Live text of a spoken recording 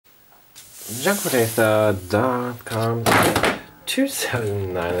junkpotato.com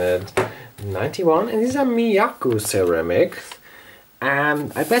 2991, and these are Miyako ceramics.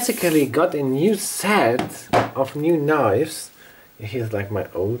 And I basically got a new set of new knives. Here's like my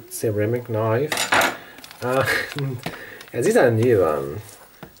old ceramic knife. And these are new ones,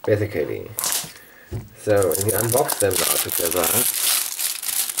 basically. So we unbox them now together.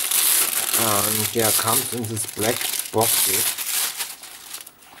 And yeah, comes in this black boxes.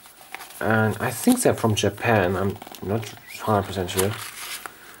 And I think they're from Japan. I'm not 100% sure.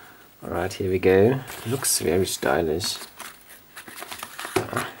 Alright, here we go. Looks very stylish.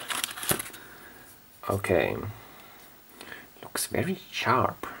 Okay. Looks very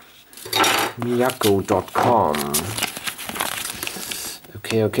sharp. Miyako.com.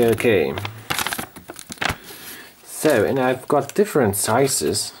 Okay. So, and I've got different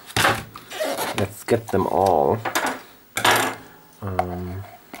sizes. Let's get them all.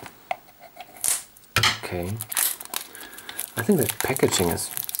 Okay. I think the packaging is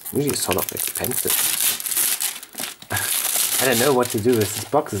really sort of expensive. I don't know what to do with these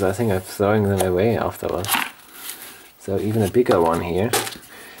boxes. I think I'm throwing them away afterwards. So even a bigger one here.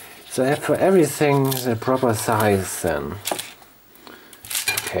 So I have for everything the proper size then.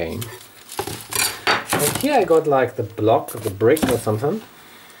 Okay. And here I got like the block, the brick or something.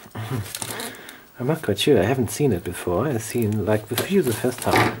 I'm not quite sure. I haven't seen it before. I've seen like with you the first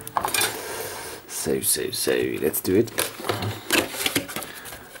time. So let's do it.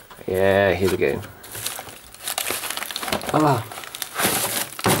 Yeah, here we go. Ah,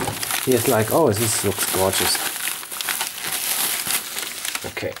 he's like, oh, this looks gorgeous.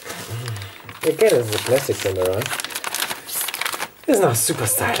 Okay. Again, it's the plastic cylinder, right? It's not super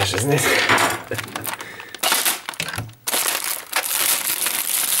stylish, isn't it?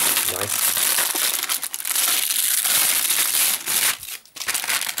 Nice.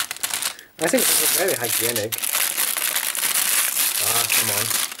 I think it's very hygienic. Ah, come on.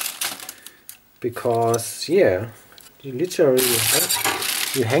 Because, yeah. You literally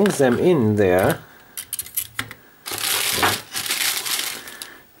you hang them in there.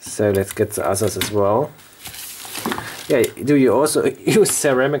 So let's get the others as well. Yeah, do you also use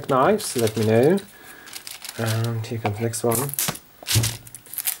ceramic knives? Let me know. And here comes the next one.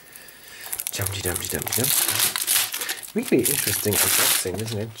 Jumpy. Really interesting unboxing,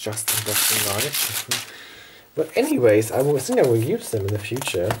 isn't it? Just unboxing knives. But anyways, I think I will use them in the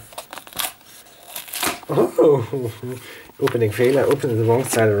future. Oh, opening fail. I opened the wrong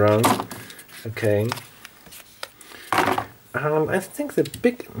side around. Okay. I think the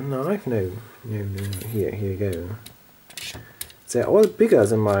big knife. No. Here you go. They're all bigger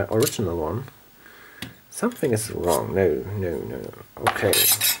than my original one. Something is wrong. No. Okay.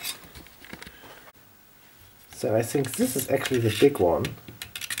 So I think this is actually the big one.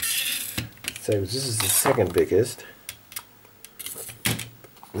 So this is the second biggest.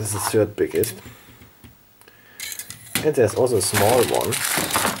 This is the third biggest. And there's also a small one,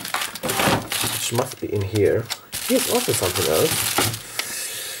 which must be in here. Here's also something else.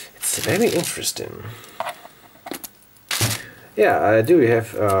 It's very interesting. Yeah, I do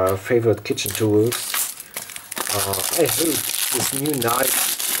have favorite kitchen tools. I hope this new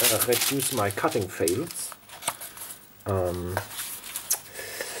knife reduce my cutting fails.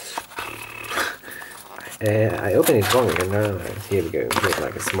 I open it wrong again. Here we go. Here's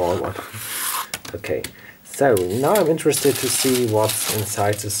like a small one. Okay. So now I'm interested to see what's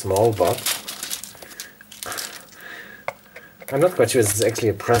inside the small box. I'm not quite sure this is actually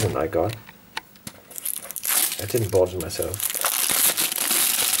a present I got. I didn't bought it myself.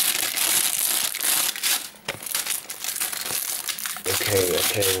 Okay,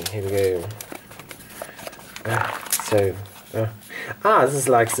 here we go. This is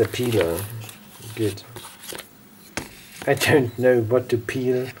like the peeler. Good. I don't know what to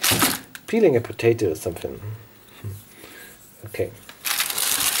peel. Peeling a potato or something. Okay.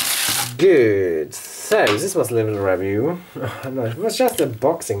 Good. So this was a little review. No, it was just a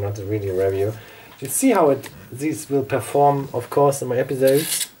unboxing, not a really review. You see how these will perform, of course, in my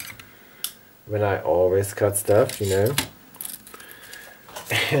episodes. When I always cut stuff, you know.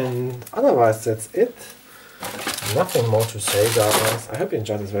 And otherwise, that's it. Nothing more to say, guys. I hope you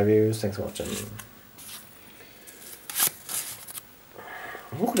enjoyed this review. Thanks for watching.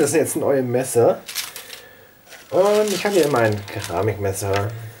 Das ist jetzt ein neues Messer. Und ich habe hier immer ein Keramikmesser.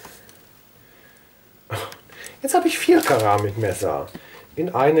 Jetzt habe ich 4 Keramikmesser.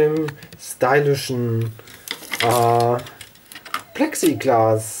 In einem stylischen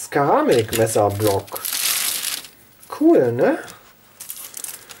Plexiglas Keramikmesserblock. Cool, ne?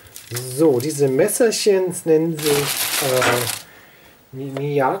 So, diese Messerchen nennen sich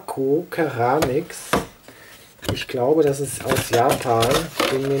Miyako Keramics. Ich glaube, das ist aus Japan.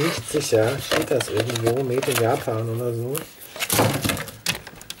 Bin mir nicht sicher. Steht das irgendwo? Made in Japan oder so?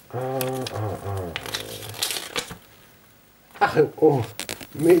 Ach, oh.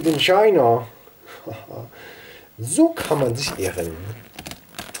 Made in China. So kann man sich irren.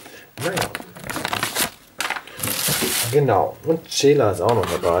 Naja. Genau. Und Schäler ist auch noch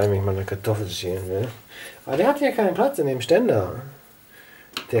dabei, wenn ich mal eine Kartoffel schälen will. Aber der hat ja keinen Platz in dem Ständer.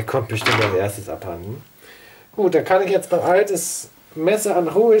 Der kommt bestimmt als erstes abhanden. Gut, da kann ich jetzt mein altes Messer an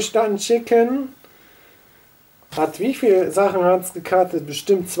Ruhestand schicken. Hat wie viele Sachen hat es gekartet?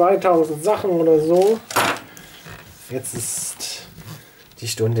 Bestimmt 2000 Sachen oder so. Jetzt ist die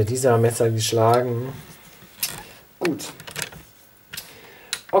Stunde dieser Messer geschlagen. Gut.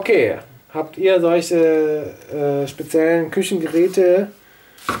 Okay, habt ihr solche speziellen Küchengeräte,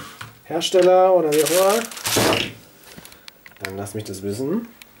 Hersteller oder wie auch immer? Dann lasst mich das wissen.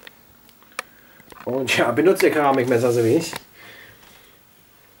 Und ja, benutzt ihr Keramikmesser so wie ich?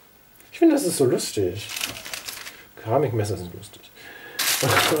 Ich finde, das ist so lustig. Keramikmesser sind lustig.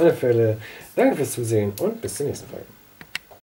 Auf alle Fälle, danke fürs Zusehen und bis zur nächsten Folge.